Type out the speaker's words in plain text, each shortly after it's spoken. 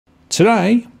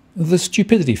Today, the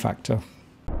stupidity factor.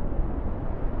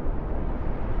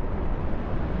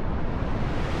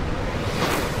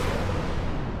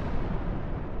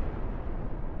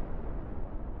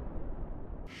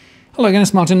 Hello again,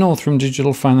 it's Martin North from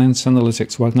Digital Finance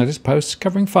Analytics. Welcome to this post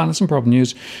covering finance and property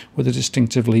news with a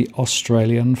distinctively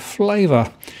Australian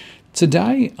flavour.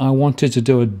 Today I wanted to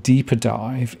do a deeper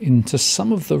dive into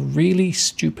some of the really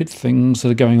stupid things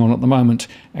that are going on at the moment,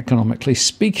 economically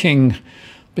speaking,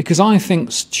 because I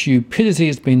think stupidity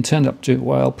has been turned up to,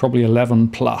 well, probably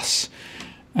 11 plus.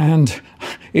 And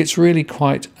it's really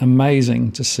quite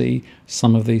amazing to see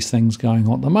some of these things going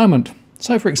on at the moment.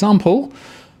 So, for example,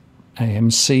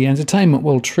 AMC Entertainment,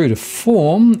 well, true to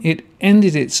form, it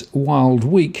ended its wild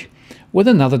week with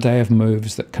another day of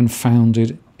moves that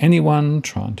confounded anyone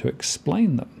trying to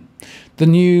explain them. The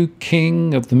new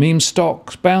king of the meme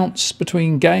stocks bounced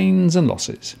between gains and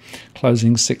losses,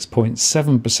 closing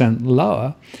 6.7%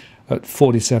 lower at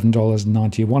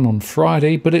 $47.91 on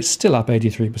Friday, but it's still up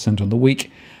 83% on the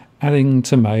week, adding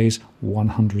to May's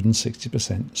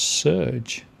 160%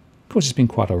 surge. Of course, it's been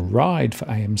quite a ride for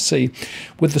AMC,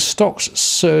 with the stock's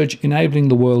surge enabling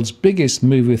the world's biggest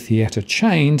movie theatre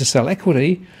chain to sell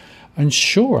equity and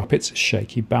shore up its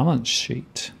shaky balance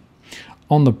sheet.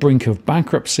 On the brink of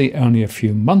bankruptcy only a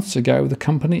few months ago, the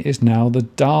company is now the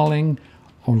darling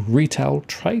of retail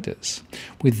traders,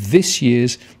 with this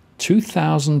year's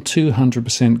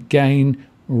 2,200% gain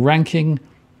ranking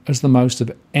as the most of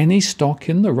any stock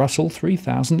in the Russell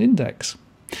 3000 index.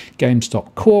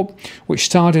 GameStop Corp, which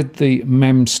started the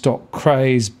meme stock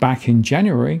craze back in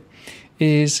January,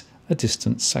 is a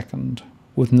distant second,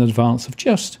 with an advance of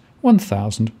just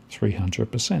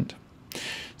 1,300%.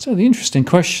 So the interesting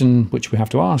question which we have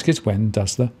to ask is, when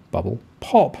does the bubble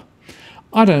pop?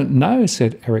 I don't know,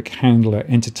 said Eric Handler,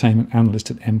 entertainment analyst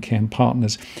at MKM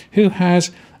Partners, who has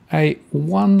a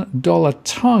 $1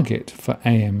 target for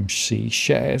AMC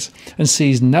shares and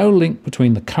sees no link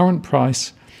between the current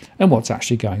price and what's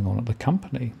actually going on at the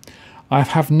company. I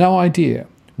have no idea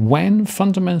when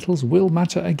fundamentals will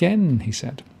matter again, he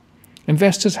said.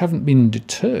 Investors haven't been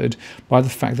deterred by the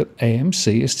fact that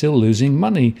AMC is still losing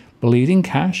money, bleeding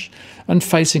cash, and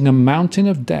facing a mountain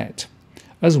of debt,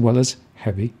 as well as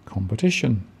heavy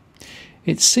competition.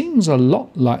 It seems a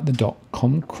lot like the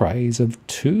dot-com craze of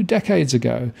 2 decades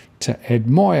ago to Ed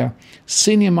Moyer,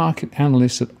 senior market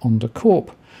analyst at Onda Corp.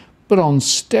 But on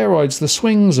steroids, the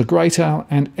swings are greater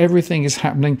and everything is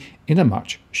happening in a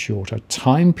much shorter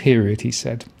time period, he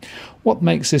said. What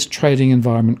makes this trading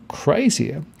environment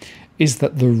crazier is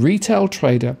that the retail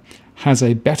trader has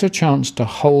a better chance to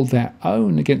hold their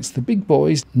own against the big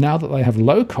boys now that they have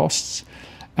low costs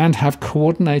and have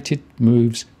coordinated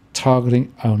moves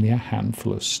targeting only a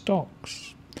handful of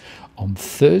stocks. On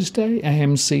Thursday,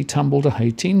 AMC tumbled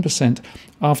 18%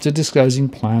 after disclosing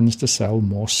plans to sell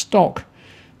more stock.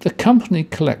 The company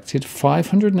collected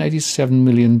 $587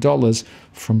 million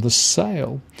from the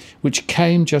sale, which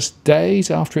came just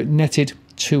days after it netted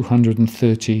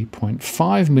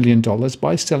 $230.5 million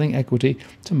by selling equity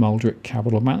to Muldrick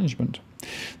Capital Management.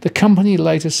 The company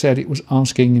later said it was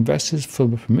asking investors for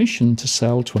permission to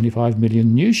sell 25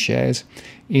 million new shares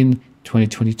in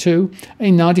 2022,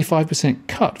 a 95%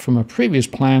 cut from a previous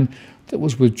plan that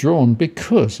was withdrawn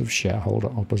because of shareholder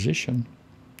opposition.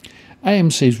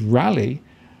 AMC's rally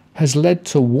has led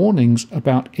to warnings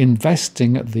about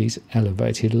investing at these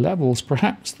elevated levels,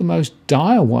 perhaps the most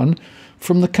dire one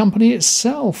from the company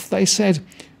itself. They said,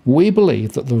 "We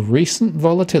believe that the recent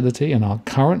volatility in our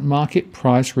current market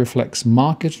price reflects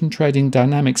market and trading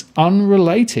dynamics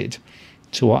unrelated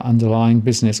to our underlying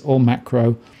business or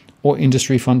macro or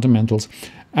industry fundamentals,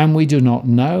 and we do not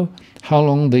know how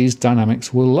long these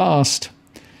dynamics will last.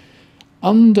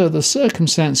 Under the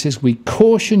circumstances, we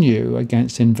caution you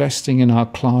against investing in our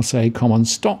Class A common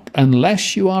stock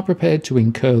unless you are prepared to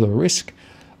incur the risk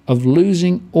of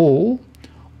losing all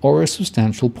or a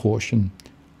substantial portion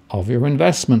of your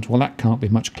investment." Well, that can't be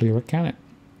much clearer, can it?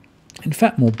 In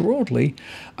fact, more broadly,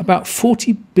 about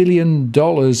 $40 billion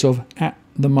of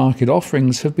at-the-market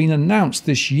offerings have been announced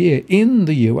this year in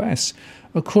the US,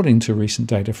 according to recent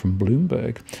data from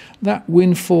Bloomberg. That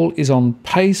windfall is on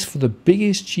pace for the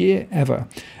biggest year ever,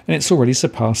 and it's already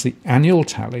surpassed the annual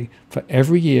tally for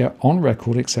every year on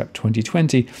record except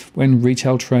 2020, when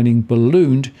retail trading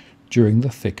ballooned during the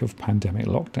thick of pandemic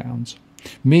lockdowns.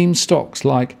 Meme stocks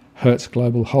like Hertz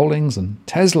Global Holdings and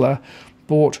Tesla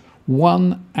bought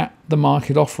one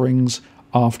at-the-market offerings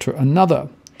after another,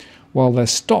 while their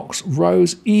stocks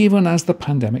rose even as the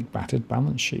pandemic battered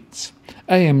balance sheets.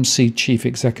 AMC Chief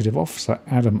Executive Officer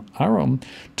Adam Aron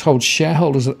told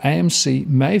shareholders that AMC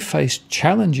may face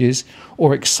challenges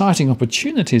or exciting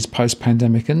opportunities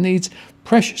post-pandemic and needs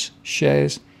precious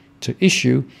shares to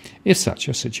issue if such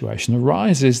a situation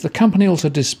arises. The company also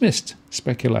dismissed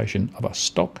speculation of a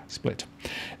stock split.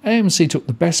 AMC took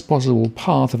the best possible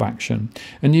path of action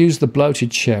and used the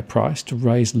bloated share price to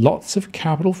raise lots of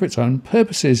capital for its own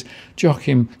purposes.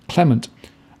 Joachim Clement,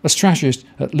 a strategist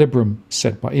at Liberum,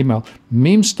 said by email,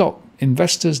 "Meme stock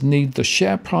investors need the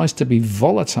share price to be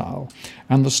volatile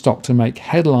and the stock to make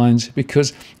headlines,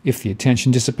 because if the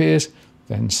attention disappears,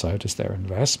 then so does their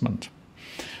investment."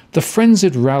 The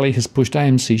frenzied rally has pushed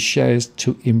AMC shares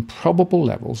to improbable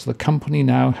levels. The company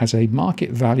now has a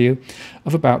market value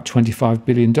of about $25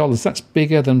 billion. That's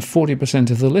bigger than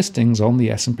 40% of the listings on the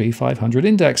S&P 500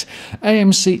 index.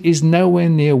 AMC is nowhere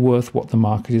near worth what the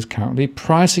market is currently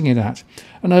pricing it at,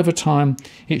 and over time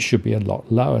it should be a lot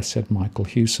lower, said Michael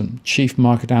Hewson, chief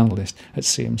market analyst at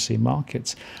CMC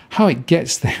Markets. How it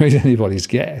gets there is anybody's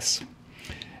guess.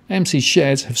 AMC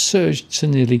shares have surged to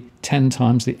nearly 10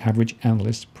 times the average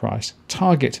analyst price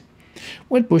target.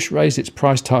 Wedbush raised its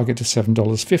price target to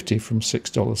 $7.50 from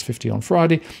 $6.50 on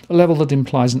Friday, a level that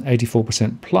implies an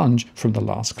 84% plunge from the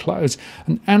last close.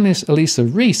 And analyst Elisa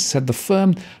Reese said the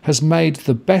firm has made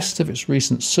the best of its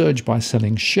recent surge by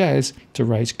selling shares to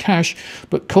raise cash,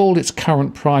 but called its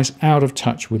current price out of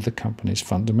touch with the company's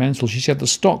fundamentals. She said the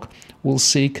stock will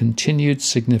see continued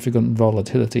significant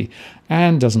volatility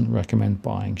and doesn't recommend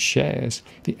buying shares.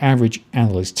 The average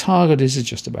analyst target is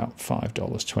just about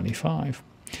 $5.25.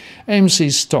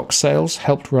 AMC's stock sales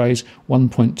helped raise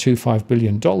 $1.25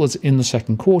 billion in the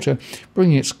second quarter,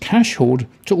 bringing its cash hoard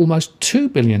to almost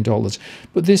 $2 billion.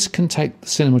 But this can take the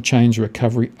cinema chain's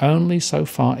recovery only so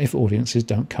far if audiences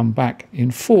don't come back in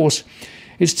force.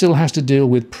 It still has to deal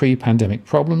with pre-pandemic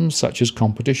problems such as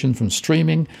competition from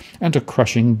streaming and a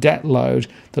crushing debt load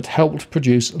that helped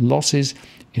produce losses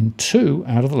in 2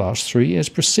 out of the last 3 years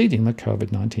preceding the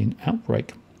COVID-19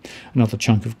 outbreak. Another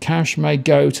chunk of cash may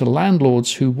go to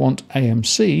landlords who want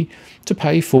AMC to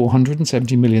pay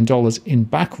 $470 million in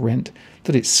back rent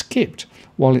that it skipped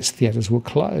while its theatres were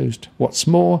closed. What's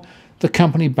more, the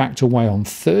company backed away on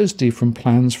Thursday from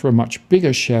plans for a much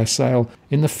bigger share sale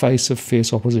in the face of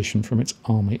fierce opposition from its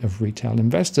army of retail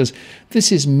investors.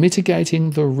 This is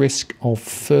mitigating the risk of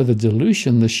further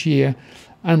dilution this year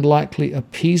and likely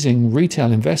appeasing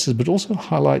retail investors, but also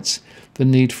highlights the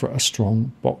need for a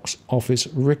strong box office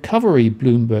recovery,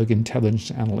 Bloomberg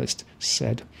intelligence analyst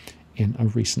said in a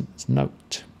recent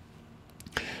note.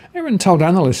 Aaron told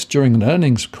analysts during an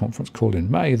earnings conference call in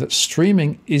May that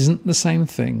streaming isn't the same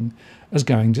thing as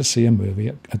going to see a movie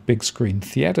at big screen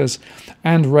theatres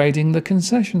and raiding the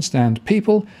concession stand.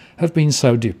 People have been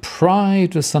so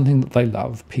deprived of something that they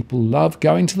love. People love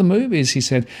going to the movies, he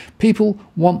said. People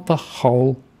want the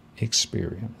whole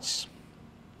experience.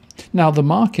 Now, the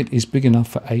market is big enough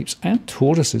for apes and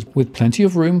tortoises, with plenty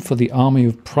of room for the army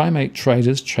of primate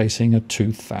traders chasing a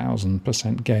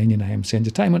 2,000% gain in AMC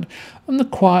Entertainment, and the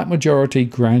quiet majority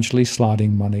gradually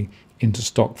sliding money into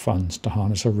stock funds to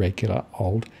harness a regular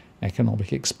old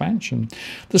economic expansion.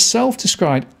 The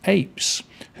self-described apes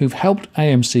who've helped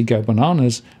AMC go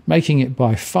bananas, making it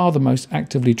by far the most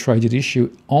actively traded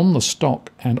issue on the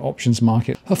stock and options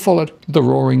market, have followed the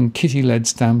roaring kitty-led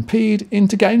stampede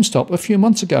into GameStop a few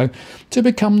months ago to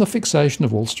become the fixation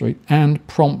of Wall Street and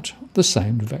prompt the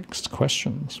same vexed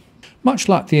questions. Much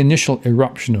like the initial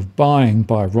eruption of buying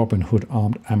by Robinhood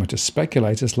armed amateur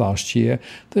speculators last year,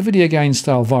 the video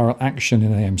game-style viral action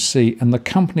in AMC and the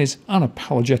company's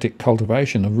unapologetic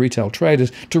cultivation of retail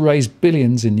traders to raise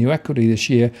billions in new equity this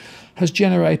year has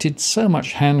generated so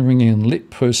much hand-wringing and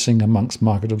lip-pursing amongst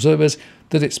market observers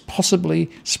that it's possibly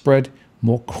spread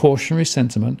more cautionary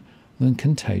sentiment than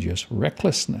contagious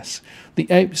recklessness. The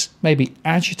apes may be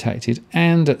agitated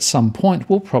and at some point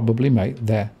will probably make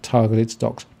their targeted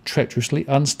stocks treacherously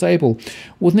unstable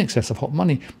with an excess of hot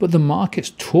money, but the market's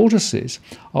tortoises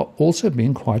are also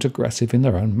being quite aggressive in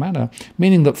their own manner,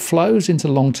 meaning that flows into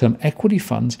long-term equity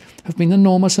funds have been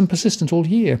enormous and persistent all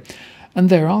year. And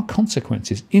there are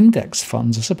consequences. Index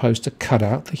funds are supposed to cut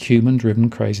out the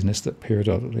human-driven craziness that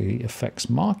periodically affects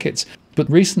markets. But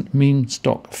recent meme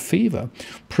stock fever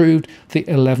proved the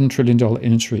 $11 trillion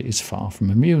industry is far from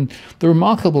immune. The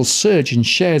remarkable surge in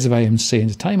shares of AMC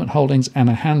Entertainment holdings and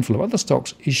a handful of other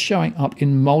stocks is showing up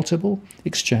in multiple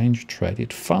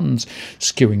exchange-traded funds,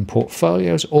 skewing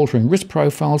portfolios, altering risk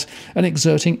profiles, and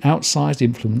exerting outsized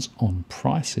influence on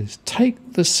prices.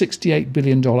 Take the $68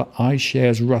 billion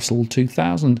iShares Russell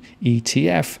 2000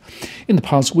 ETF. In the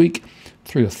past week,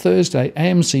 Through Thursday,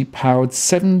 AMC powered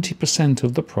 70%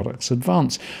 of the product's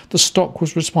advance. The stock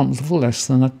was responsible for less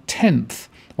than a tenth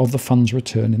of the fund's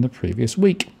return in the previous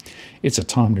week. It's a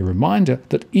timely reminder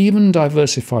that even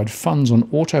diversified funds on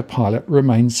autopilot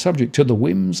remain subject to the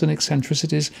whims and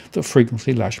eccentricities that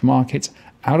frequently lash markets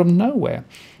out of nowhere.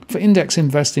 For index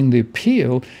investing, the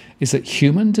appeal is that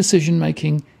human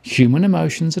decision-making, human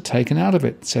emotions are taken out of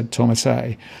it, said Thomas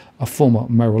A., a former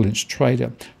Merrill Lynch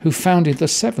trader who founded the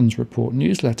Sevens Report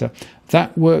newsletter.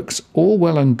 That works all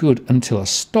well and good until a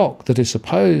stock that is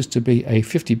supposed to be a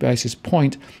 50 basis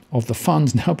point of the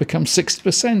fund now becomes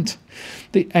 60%.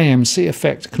 The AMC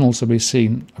effect can also be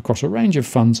seen across a range of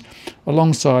funds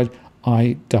alongside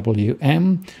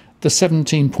IWM, the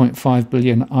 17.5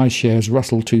 billion iShares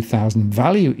Russell 2000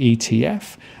 Value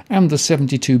ETF and the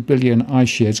 72 billion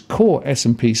iShares Core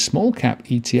S&P Small Cap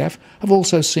ETF have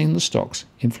also seen the stock's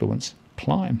influence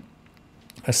climb.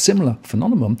 A similar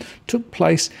phenomenon took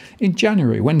place in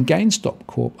January when GameStop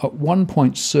Corp at one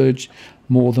point surged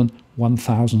more than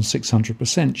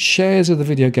 1,600%. Shares of the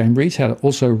video game retailer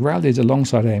also rallied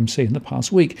alongside AMC in the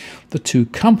past week. The two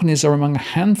companies are among a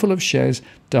handful of shares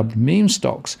dubbed meme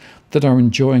stocks that are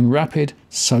enjoying rapid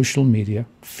social media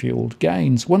fueled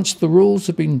gains. Once the rules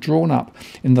have been drawn up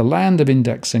in the land of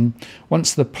indexing,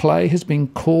 once the play has been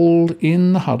called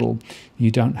in the huddle,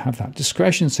 you don't have that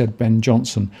discretion, said Ben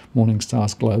Johnson,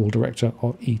 Morningstar's global director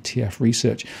of ETF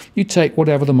research. You take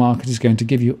whatever the market is going to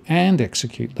give you and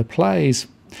execute the plays.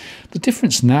 The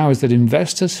difference now is that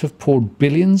investors have poured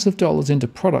billions of dollars into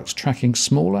products tracking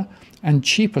smaller and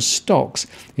cheaper stocks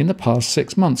in the past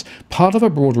 6 months, part of a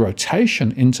broad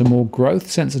rotation into more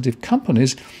growth-sensitive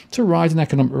companies to ride an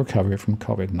economic recovery from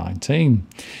COVID-19.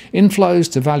 Inflows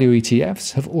to value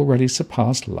ETFs have already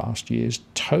surpassed last year's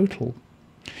total.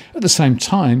 At the same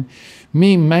time,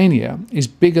 meme mania is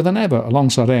bigger than ever.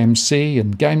 Alongside AMC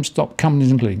and GameStop,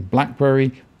 companies including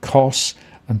BlackBerry, COS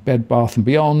and Bed Bath &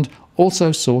 Beyond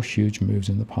also saw huge moves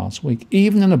in the past week.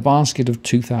 Even in a basket of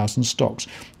 2,000 stocks,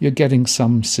 you're getting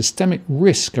some systemic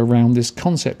risk around this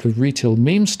concept of retail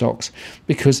meme stocks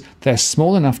because they're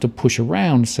small enough to push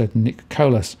around, said Nick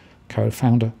Colas,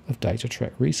 co-founder of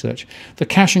DataTrek Research. The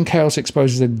cash and chaos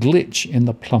exposes a glitch in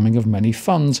the plumbing of many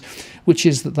funds, which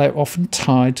is that they're often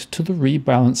tied to the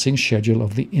rebalancing schedule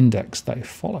of the index they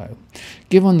follow.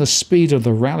 Given the speed of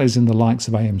the rallies in the likes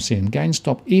of AMC and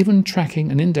GameStop, even tracking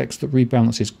an index that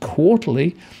rebalances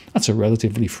quarterly, that's a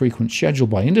relatively frequent schedule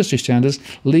by industry standards,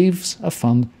 leaves a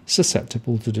fund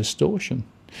susceptible to distortion.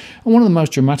 And one of the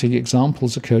most dramatic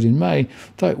examples occurred in May,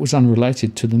 though it was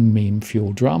unrelated to the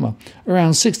meme-fueled drama.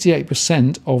 Around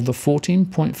 68% of the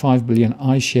 14.5 billion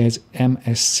iShares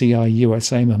MSCI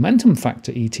USA Momentum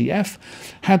Factor ETF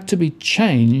had to be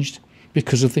changed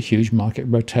because of the huge market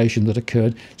rotation that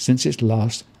occurred since its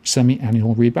last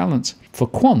semi-annual rebalance. For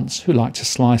quants who like to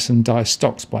slice and dice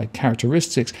stocks by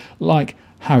characteristics like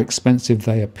how expensive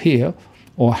they appear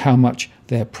or how much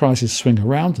their prices swing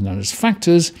around, known as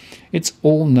factors, it's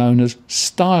all known as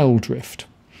style drift.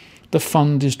 The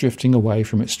fund is drifting away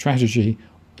from its strategy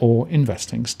or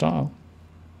investing style.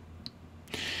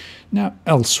 Now,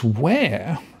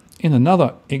 elsewhere, in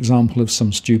another example of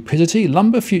some stupidity,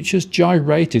 lumber futures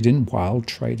gyrated in wild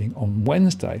trading on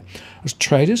Wednesday as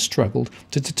traders struggled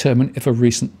to determine if a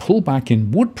recent pullback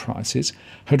in wood prices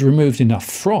had removed enough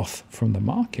froth from the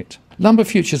market. Lumber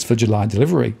futures for July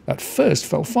delivery at first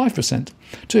fell 5%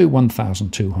 to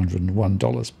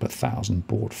 $1,201 per thousand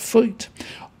board feet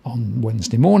on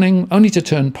Wednesday morning, only to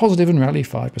turn positive and rally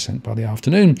 5% by the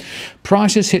afternoon.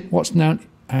 Prices hit what's known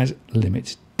as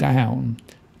limit down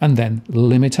and then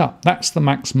limit up. That's the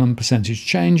maximum percentage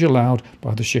change allowed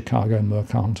by the Chicago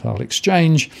Mercantile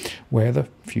Exchange, where the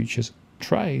futures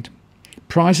trade.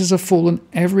 Prices have fallen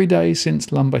every day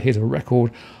since lumber hit a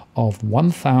record of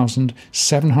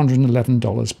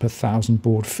 $1,711 per thousand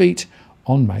board feet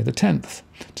on May the 10th.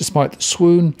 Despite the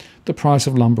swoon, the price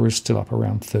of lumber is still up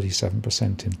around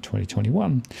 37% in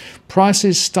 2021.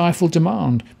 Prices stifle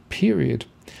demand, period.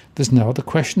 There's no other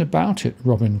question about it,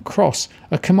 Robin Cross,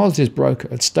 a commodities broker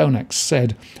at StoneX,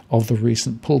 said of the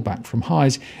recent pullback from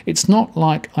highs. It's not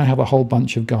like I have a whole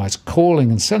bunch of guys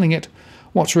calling and selling it.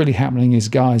 What's really happening is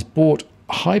guys bought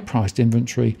high-priced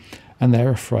inventory and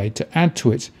they're afraid to add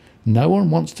to it. No one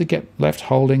wants to get left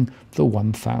holding the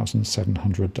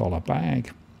 $1,700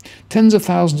 bag. Tens of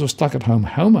thousands of stuck-at-home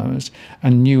homeowners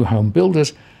and new home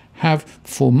builders have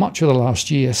for much of the last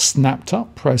year snapped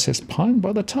up processed pine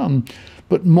by the ton,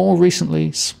 but more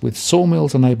recently, with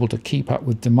sawmills unable to keep up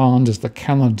with demand as the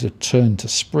calendar turned to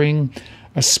spring,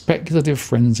 a speculative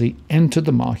frenzy entered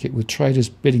the market with traders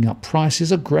bidding up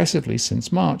prices aggressively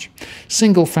since March.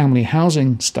 Single-family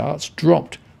housing starts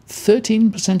dropped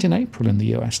 13% in April in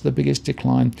the US, the biggest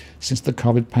decline since the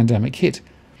COVID pandemic hit.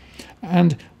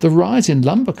 And the rise in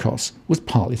lumber costs was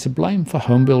partly to blame for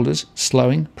home builders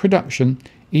slowing production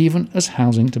even as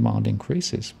housing demand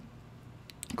increases.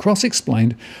 Cross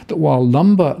explained that while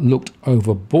lumber looked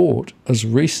overbought as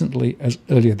recently as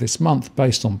earlier this month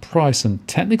based on price and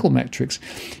technical metrics,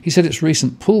 he said its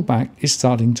recent pullback is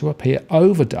starting to appear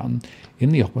overdone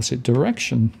in the opposite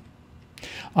direction.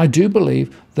 I do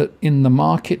believe that in the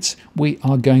markets we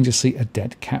are going to see a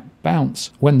dead cat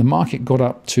bounce. When the market got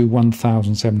up to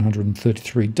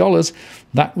 $1,733,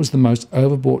 that was the most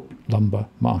overbought lumber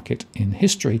market in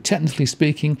history. Technically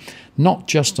speaking, not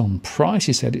just on price,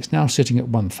 he said, it's now sitting at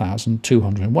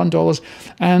 $1,201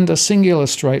 and a singular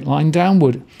straight line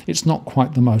downward. It's not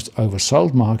quite the most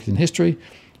oversold market in history,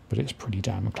 but it's pretty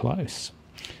damn close.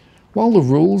 While the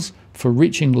rules for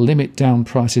reaching limit down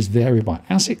prices vary by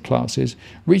asset classes,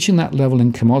 reaching that level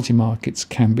in commodity markets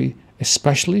can be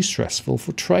especially stressful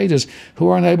for traders who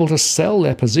are unable to sell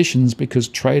their positions because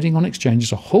trading on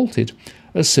exchanges are halted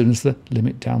as soon as the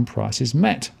limit down price is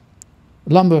met.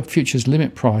 Lumber futures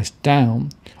limit price down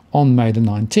on May the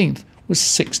 19th was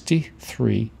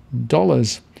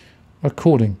 $63,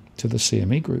 according to the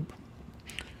CME Group.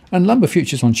 And lumber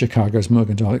futures on Chicago's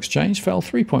Mercantile Exchange fell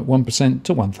 3.1%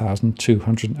 to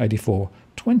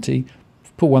 $1,284.20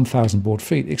 per 1,000 board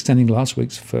feet, extending last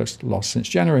week's first loss since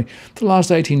January. For the last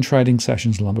 18 trading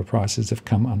sessions, lumber prices have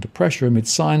come under pressure amid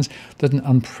signs that an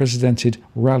unprecedented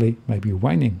rally may be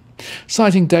waning.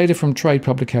 Citing data from trade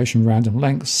publication Random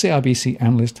Lengths, CIBC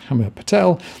analyst Hamir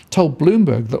Patel told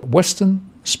Bloomberg that Western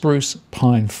spruce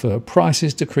pine fir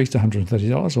prices decreased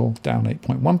 $130, or down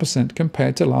 8.1%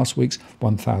 compared to last week's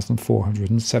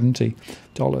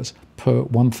 $1,470 per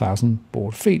 1,000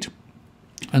 board feet.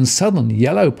 And southern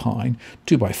yellow pine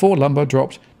 2x4 lumber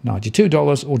dropped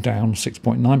 $92, or down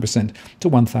 6.9% to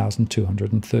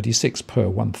 $1,236 per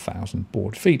 1,000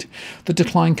 board feet. The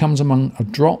decline comes among a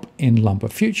drop in lumber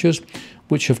futures,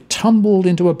 which have tumbled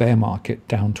into a bear market,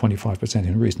 down 25%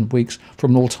 in recent weeks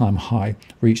from an all-time high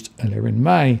reached earlier in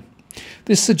May.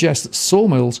 This suggests that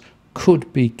sawmills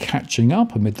could be catching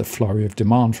up amid the flurry of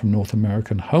demand from North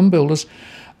American home builders,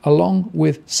 along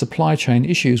with supply chain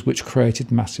issues which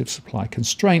created massive supply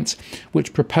constraints,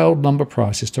 which propelled lumber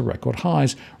prices to record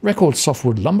highs. Record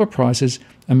softwood lumber prices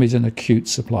amid an acute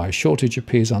supply shortage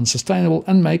appears unsustainable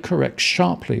and may correct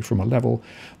sharply from a level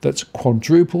that's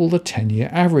quadruple the 10-year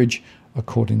average,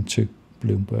 according to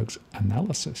Bloomberg's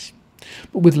analysis.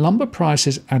 But with lumber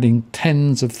prices adding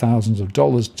tens of thousands of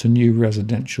dollars to new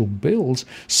residential builds,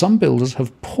 some builders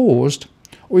have paused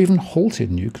or even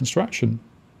halted new construction.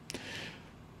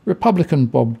 Republican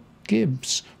Bob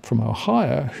Gibbs from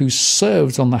Ohio, who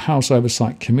served on the House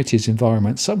Oversight Committee's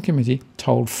Environment Subcommittee,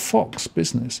 told Fox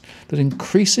Business that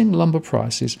increasing lumber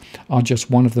prices are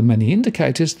just one of the many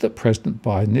indicators that President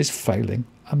Biden is failing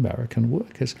American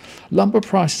workers. Lumber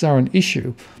prices are an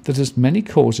issue that has many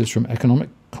causes, from economic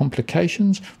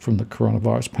complications from the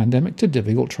coronavirus pandemic to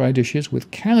difficult trade issues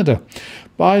with Canada.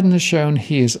 Biden has shown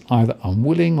he is either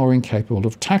unwilling or incapable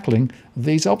of tackling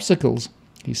these obstacles,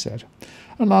 he said.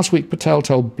 And last week, Patel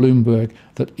told Bloomberg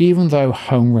that even though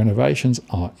home renovations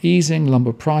are easing,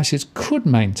 lumber prices could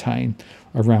maintain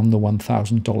around the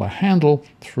 $1,000 handle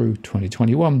through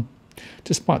 2021.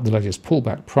 Despite the latest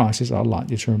pullback, prices are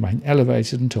likely to remain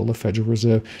elevated until the Federal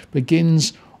Reserve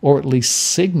begins, or at least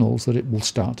signals that it will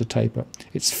start to taper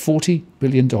its $40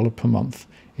 billion per month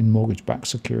in mortgage-backed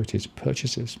securities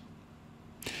purchases.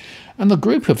 And the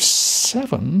group of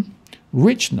 7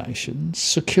 rich nations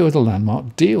secured a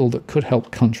landmark deal that could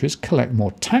help countries collect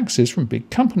more taxes from big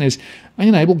companies and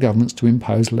enable governments to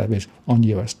impose levies on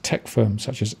US tech firms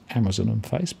such as Amazon and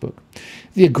Facebook.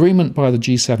 The agreement by the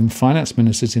G7 finance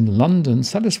ministers in London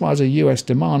satisfies a US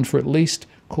demand for at least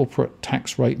corporate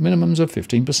tax rate minimums of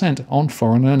 15% on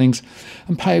foreign earnings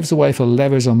and paves the way for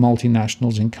levies on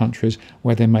multinationals in countries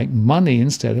where they make money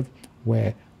instead of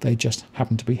where they just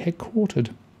happen to be headquartered.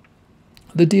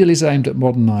 The deal is aimed at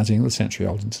modernising the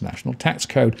century-old international tax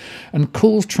code and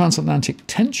cools transatlantic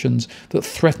tensions that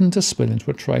threaten to spill into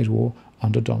a trade war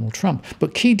under Donald Trump.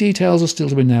 But key details are still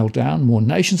to be nailed down, more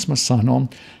nations must sign on,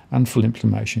 and full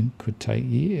implementation could take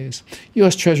years.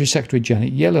 US Treasury Secretary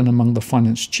Janet Yellen, among the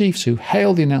finance chiefs who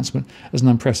hailed the announcement as an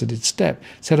unprecedented step,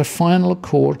 said a final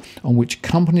accord on which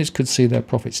companies could see their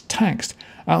profits taxed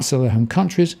outside their home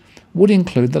countries would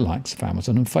include the likes of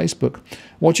Amazon and Facebook.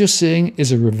 What you're seeing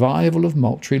is a revival of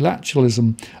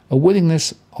multilateralism, a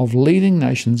willingness of leading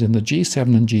nations in the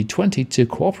G7 and G20 to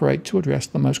cooperate to address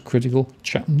the most critical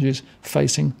challenges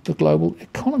facing the global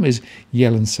economies,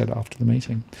 Yellen said after the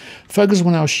meeting. Focus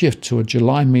will now shift to a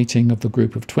July meeting of the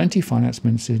group of 20 finance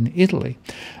ministers in Italy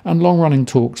and long-running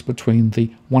talks between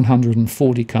the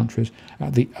 140 countries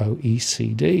at the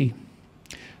OECD.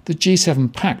 The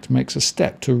G7 Pact makes a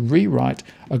step to rewrite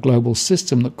a global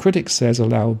system that critics says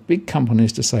allow big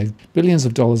companies to save billions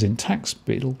of dollars in tax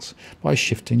bills by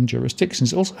shifting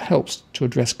jurisdictions. It also helps to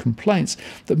address complaints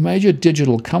that major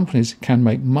digital companies can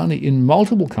make money in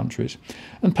multiple countries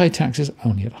and pay taxes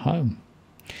only at home.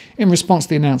 In response to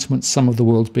the announcement, some of the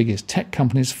world's biggest tech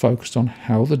companies focused on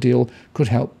how the deal could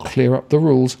help clear up the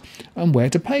rules and where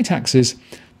to pay taxes.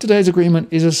 Today's agreement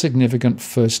is a significant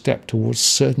first step towards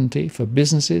certainty for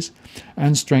businesses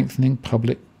and strengthening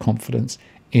public confidence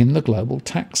in the global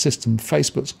tax system,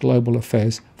 Facebook's Global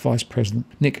Affairs Vice President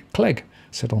Nick Clegg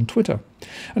said on Twitter.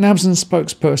 An Amazon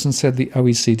spokesperson said the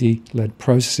OECD-led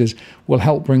processes will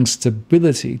help bring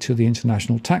stability to the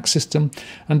international tax system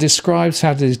and described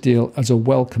Saturday's deal as a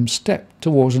welcome step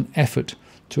towards an effort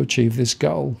to achieve this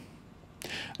goal.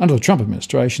 Under the Trump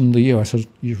administration, the US has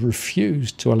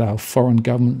refused to allow foreign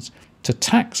governments to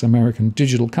tax American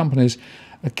digital companies,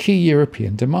 a key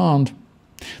European demand.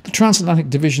 The transatlantic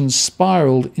division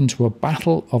spiraled into a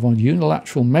battle of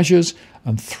unilateral measures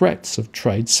and threats of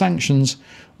trade sanctions,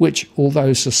 which,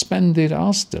 although suspended,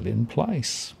 are still in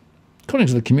place. According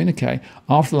to the communiqué,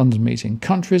 after the London meeting,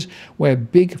 countries where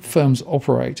big firms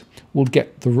operate will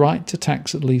get the right to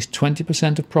tax at least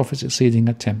 20% of profits exceeding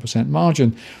a 10%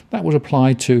 margin. That would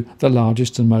apply to the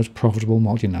largest and most profitable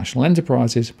multinational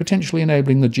enterprises, potentially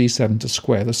enabling the G7 to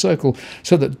square the circle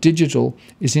so that digital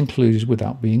is included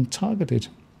without being targeted.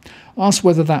 Asked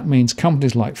whether that means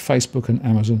companies like Facebook and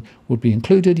Amazon would be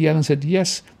included, Yellen said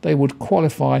yes, they would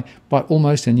qualify by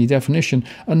almost any definition,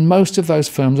 and most of those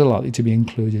firms are likely to be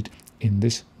included in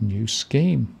this new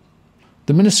scheme.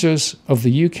 The ministers of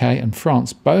the UK and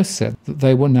France both said that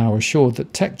they were now assured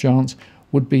that tech giants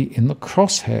would be in the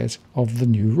crosshairs of the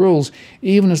new rules,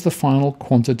 even as the final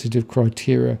quantitative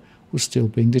criteria was still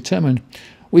being determined.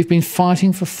 We've been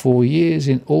fighting for 4 years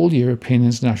in all European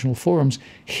international forums,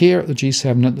 here at the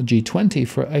G7 and at the G20,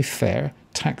 for a fair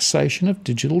taxation of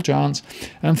digital giants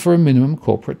and for a minimum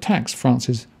corporate tax,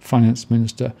 France's Finance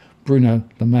Minister Bruno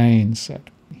Le Maire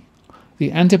said.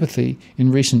 The antipathy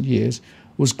in recent years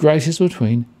was greatest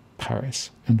between Paris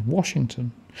and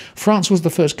Washington. France was the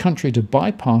first country to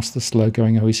bypass the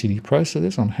slow-going OECD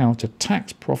processes on how to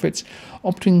tax profits,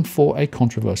 opting for a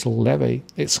controversial levy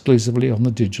exclusively on the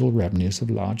digital revenues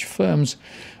of large firms.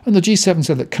 And the G7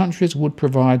 said that countries would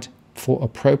provide for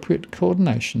appropriate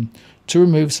coordination to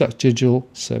remove such digital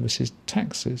services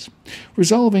taxes.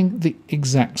 Resolving the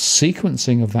exact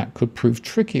sequencing of that could prove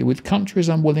tricky, with countries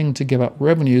unwilling to give up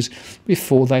revenues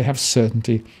before they have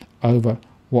certainty over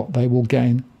what they will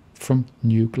gain from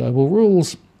new global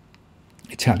rules.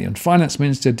 Italian Finance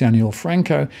Minister Daniel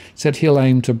Franco said he'll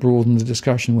aim to broaden the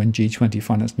discussion when G20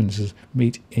 finance ministers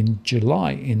meet in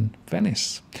July in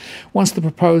Venice. Once the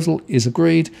proposal is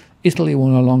agreed, Italy will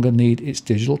no longer need its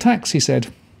digital tax, he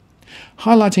said.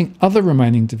 Highlighting other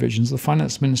remaining divisions, the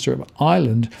Finance Minister of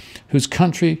Ireland, whose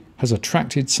country has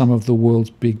attracted some of the world's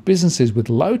big businesses with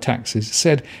low taxes,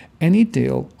 said any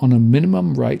deal on a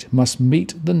minimum rate must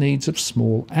meet the needs of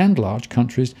small and large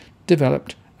countries,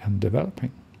 developed and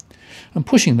developing. And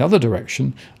pushing the other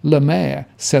direction, Le Maire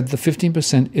said the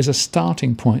 15% is a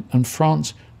starting point and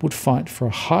France would fight for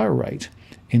a higher rate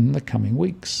in the coming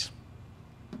weeks.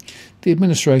 The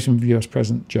administration of US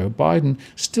President Joe Biden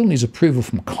still needs approval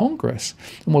from Congress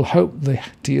and will hope the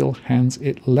deal hands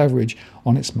it leverage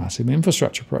on its massive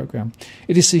infrastructure program.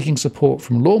 It is seeking support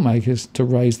from lawmakers to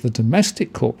raise the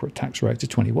domestic corporate tax rate to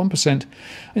 21%. An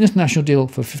international deal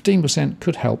for 15%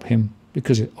 could help him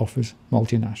because it offers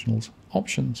multinationals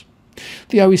options.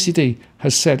 The OECD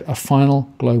has said a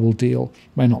final global deal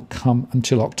may not come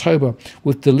until October,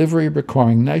 with delivery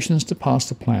requiring nations to pass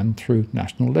the plan through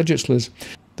national legislators.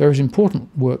 There is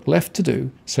important work left to do,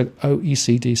 said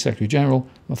OECD Secretary-General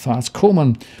Matthias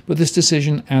Cormann, but this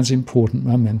decision adds important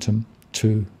momentum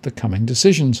to the coming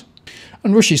decisions.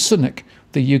 And Rishi Sunak,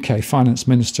 the UK finance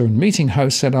minister and meeting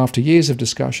host, said after years of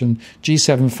discussion,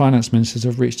 G7 finance ministers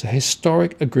have reached a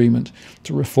historic agreement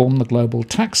to reform the global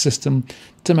tax system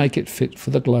to make it fit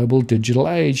for the global digital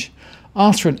age.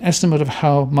 After an estimate of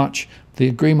how much the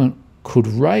agreement could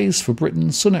raise for Britain,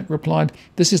 Sunak replied,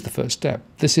 "This is the first step.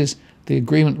 This is the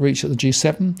agreement reached at the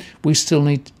G7, we still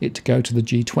need it to go to the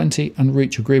G20 and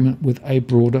reach agreement with a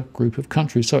broader group of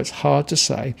countries. So it's hard to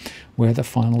say where the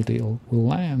final deal will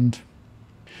land.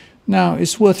 Now,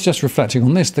 it's worth just reflecting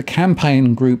on this. The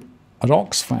campaign group at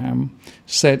Oxfam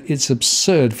said it's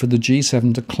absurd for the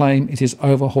G7 to claim it is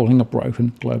overhauling a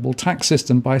broken global tax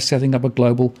system by setting up a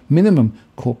global minimum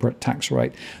corporate tax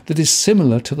rate that is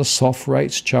similar to the soft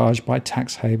rates charged by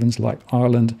tax havens like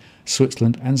Ireland,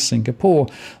 Switzerland and Singapore.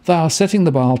 They are setting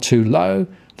the bar too low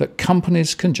that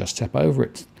companies can just step over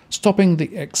it. Stopping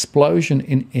the explosion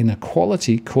in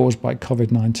inequality caused by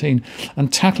COVID-19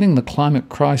 and tackling the climate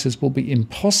crisis will be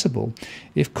impossible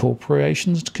if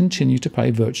corporations continue to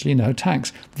pay virtually no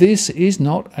tax. This is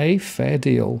not a fair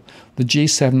deal. The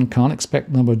G7 can't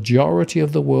expect the majority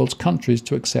of the world's countries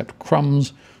to accept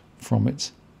crumbs from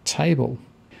its table.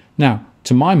 Now,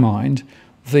 to my mind,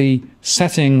 the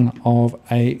setting of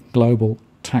a global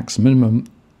tax minimum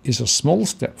is a small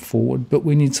step forward, but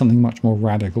we need something much more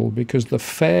radical, because the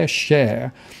fair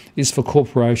share is for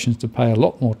corporations to pay a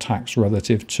lot more tax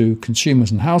relative to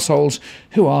consumers and households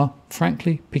who are,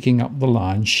 frankly, picking up the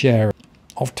lion's share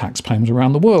of tax payments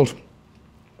around the world.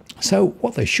 So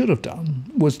what they should have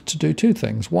done was to do two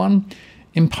things. One,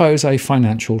 impose a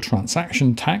financial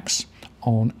transaction tax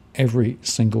on every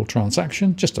single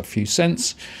transaction. Just a few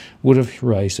cents would have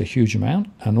raised a huge amount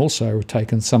and also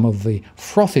taken some of the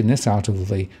frothiness out of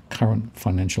the current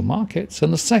financial markets.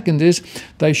 And the second is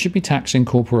they should be taxing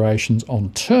corporations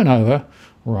on turnover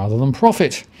rather than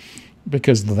profit,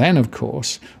 because then, of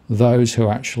course, those who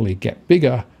actually get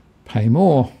bigger pay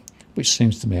more, which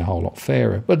seems to me a whole lot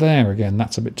fairer. But there again,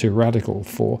 that's a bit too radical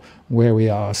for where we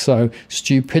are. So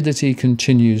stupidity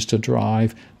continues to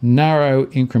drive narrow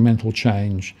incremental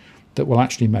change that will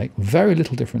actually make very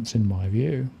little difference in my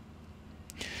view.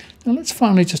 Now let's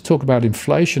finally just talk about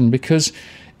inflation, because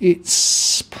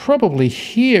it's probably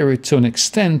here to an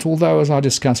extent, although as I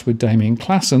discussed with Damien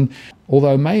Klassen,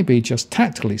 although maybe just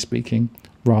tactically speaking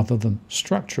rather than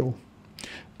structural.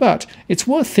 But it's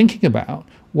worth thinking about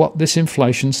what this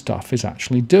inflation stuff is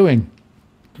actually doing.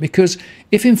 Because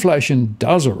if inflation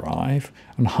does arrive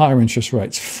and higher interest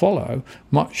rates follow,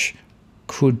 much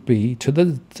could be to the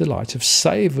delight of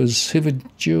savers who've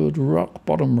endured rock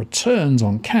bottom returns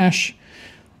on cash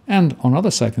and on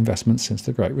other safe investments since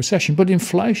the Great Recession. But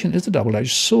inflation is a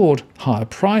double-edged sword. Higher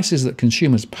prices that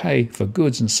consumers pay for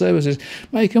goods and services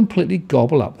may completely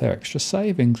gobble up their extra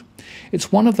savings.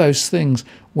 It's one of those things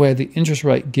where the interest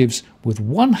rate gives with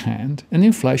one hand and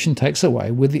inflation takes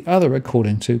away with the other,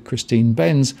 according to Christine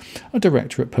Benz, a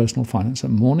director at personal finance at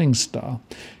Morningstar.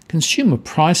 Consumer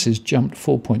prices jumped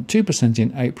 4.2%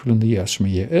 in April in the US from a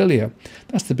year earlier.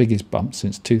 That's the biggest bump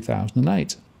since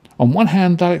 2008. On one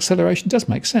hand, that acceleration does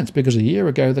make sense, because a year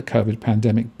ago the COVID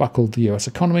pandemic buckled the US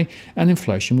economy and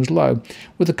inflation was low.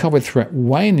 With the COVID threat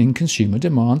waning, consumer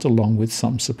demand, along with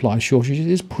some supply shortages,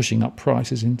 is pushing up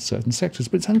prices in certain sectors.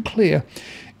 But it's unclear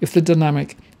if the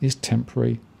dynamic is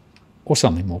temporary or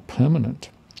something more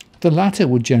permanent. The latter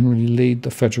would generally lead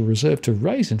the Federal Reserve to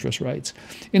raise interest rates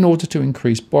in order to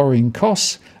increase borrowing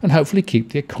costs and hopefully keep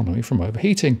the economy from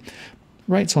overheating.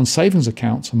 Rates on savings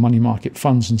accounts and money market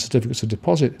funds and certificates of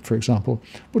deposit, for example,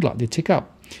 would likely tick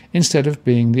up, instead of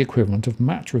being the equivalent of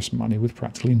mattress money with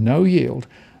practically no yield,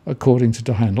 according to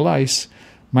Diane Lace,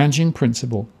 managing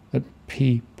principal at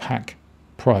PPAC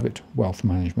Private Wealth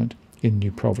Management in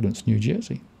New Providence, New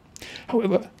Jersey.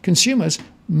 However, consumers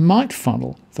might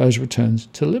funnel those returns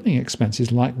to living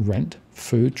expenses like rent,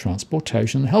 food,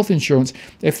 transportation and health insurance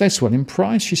if they swell in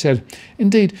price, she said.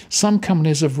 Indeed, some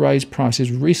companies have raised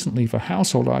prices recently for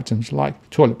household items like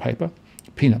toilet paper,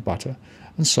 peanut butter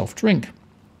and soft drink.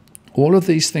 All of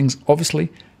these things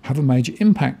obviously have a major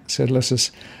impact, said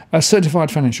Lessus, a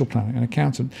certified financial planner and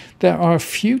accountant. There are a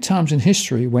few times in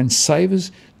history when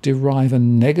savers derive a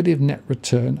negative net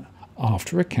return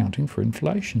after accounting for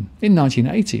inflation. In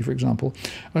 1980, for example,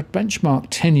 a benchmark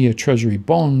 10-year Treasury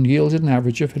bond yielded an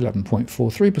average of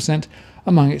 11.43%,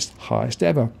 among its highest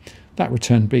ever. That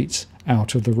return beats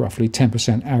out of the roughly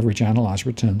 10% average analysed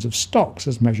returns of stocks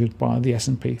as measured by the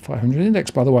S&P 500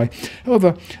 index, by the way.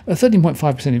 However, a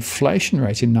 13.5% inflation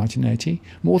rate in 1980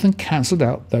 more than cancelled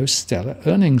out those stellar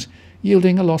earnings,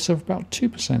 yielding a loss of about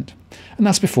 2%. And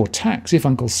that's before tax. If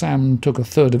Uncle Sam took a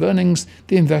third of earnings,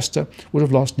 the investor would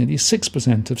have lost nearly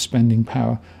 6% of spending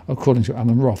power, according to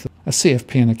Alan Roth, a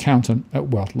CFP and accountant at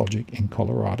WealthLogic in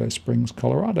Colorado Springs,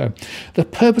 Colorado. The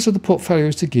purpose of the portfolio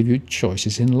is to give you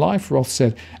choices in life, Roth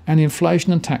said, and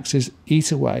inflation and taxes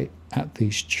eat away at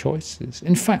these choices.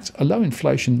 In fact, a low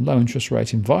inflation, low interest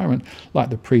rate environment like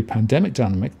the pre-pandemic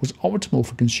dynamic was optimal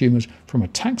for consumers from a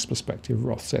tax perspective,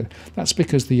 Roth said. That's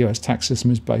because the US tax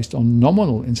system is based on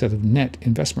nominal instead of net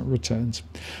investment returns.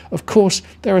 Of course,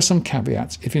 there are some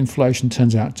caveats. If inflation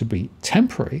turns out to be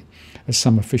temporary, as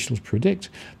some officials predict,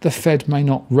 the Fed may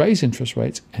not raise interest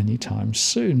rates anytime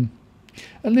soon.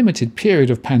 A limited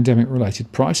period of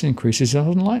pandemic-related price increases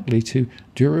are unlikely to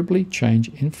durably change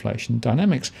inflation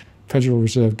dynamics, Federal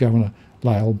Reserve Governor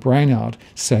Lael Brainard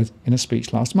said in a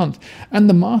speech last month, and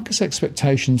the market's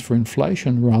expectations for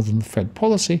inflation rather than Fed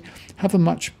policy have a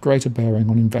much greater bearing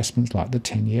on investments like the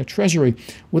 10-year Treasury,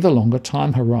 with a longer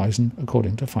time horizon,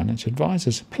 according to financial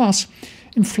advisors. Plus,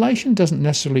 inflation doesn't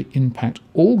necessarily impact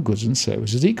all goods and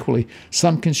services equally.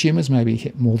 Some consumers may be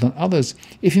hit more than others.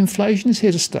 If inflation is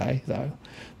here to stay, though,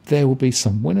 there will be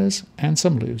some winners and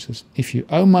some losers. If you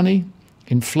owe money,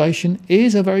 inflation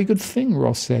is a very good thing,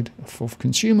 Ross said, for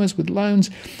consumers with loans.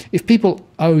 If people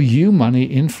owe you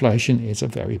money, inflation is a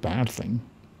very bad thing.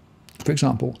 For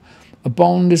example, a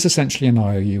bond is essentially an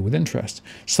IOU with interest.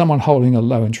 Someone holding a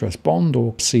low-interest bond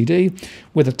or CD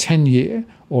with a 10-year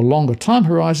or longer time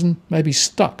horizon may be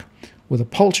stuck with a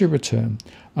paltry return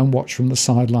and watch from the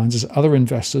sidelines as other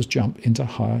investors jump into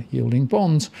higher-yielding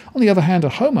bonds. On the other hand, a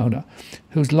homeowner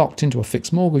who's locked into a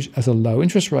fixed mortgage at a low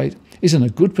interest rate is in a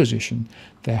good position.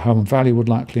 Their home value would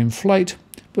likely inflate,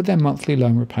 but their monthly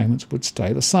loan repayments would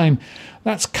stay the same.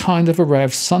 That's kind of a ray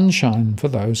of sunshine for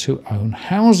those who own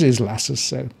houses, Lasses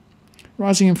said.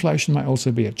 Rising inflation may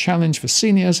also be a challenge for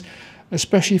seniors,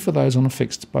 especially for those on a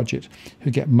fixed budget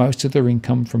who get most of their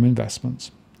income from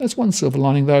investments. There's one silver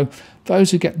lining, though. Those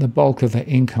who get the bulk of their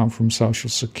income from Social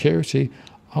Security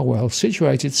are well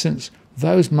situated, since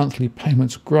those monthly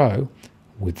payments grow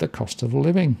with the cost of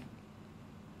living.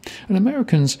 And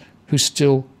Americans who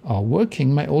still are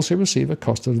working may also receive a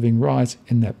cost of living rise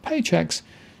in their paychecks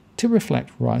to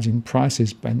reflect rising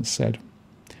prices, Ben said.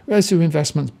 Relative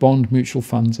investments, bond, mutual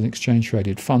funds and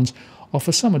exchange-traded funds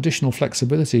offer some additional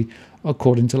flexibility,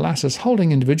 according to Lasses.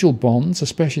 Holding individual bonds,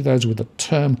 especially those with a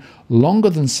term longer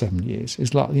than 7 years,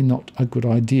 is likely not a good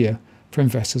idea for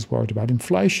investors worried about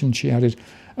inflation, she added.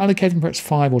 Allocating perhaps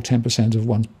 5 or 10% of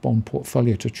one's bond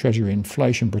portfolio to Treasury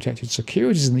inflation-protected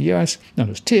securities in the US, known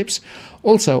as TIPS,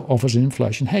 also offers an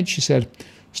inflation hedge, she said.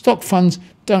 Stock funds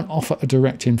don't offer a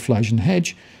direct inflation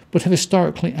hedge, but have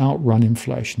historically outrun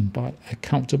inflation by a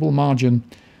comfortable margin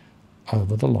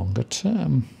over the longer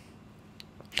term.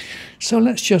 So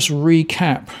let's just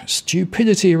recap.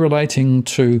 Stupidity relating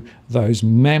to those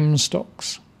meme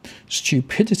stocks.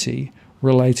 Stupidity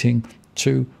relating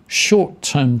to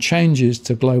short-term changes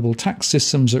to global tax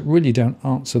systems that really don't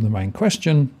answer the main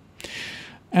question.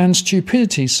 And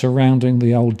stupidity surrounding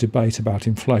the old debate about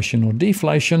inflation or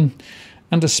deflation.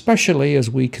 And especially as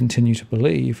we continue to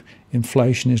believe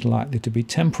inflation is likely to be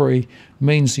temporary,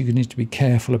 means you need to be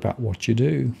careful about what you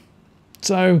do.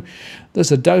 So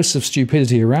there's a dose of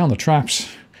stupidity around the traps.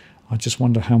 I just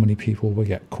wonder how many people will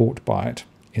get caught by it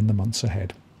in the months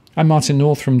ahead. I'm Martin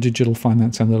North from Digital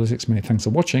Finance Analytics. Many thanks for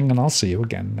watching, and I'll see you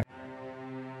again next.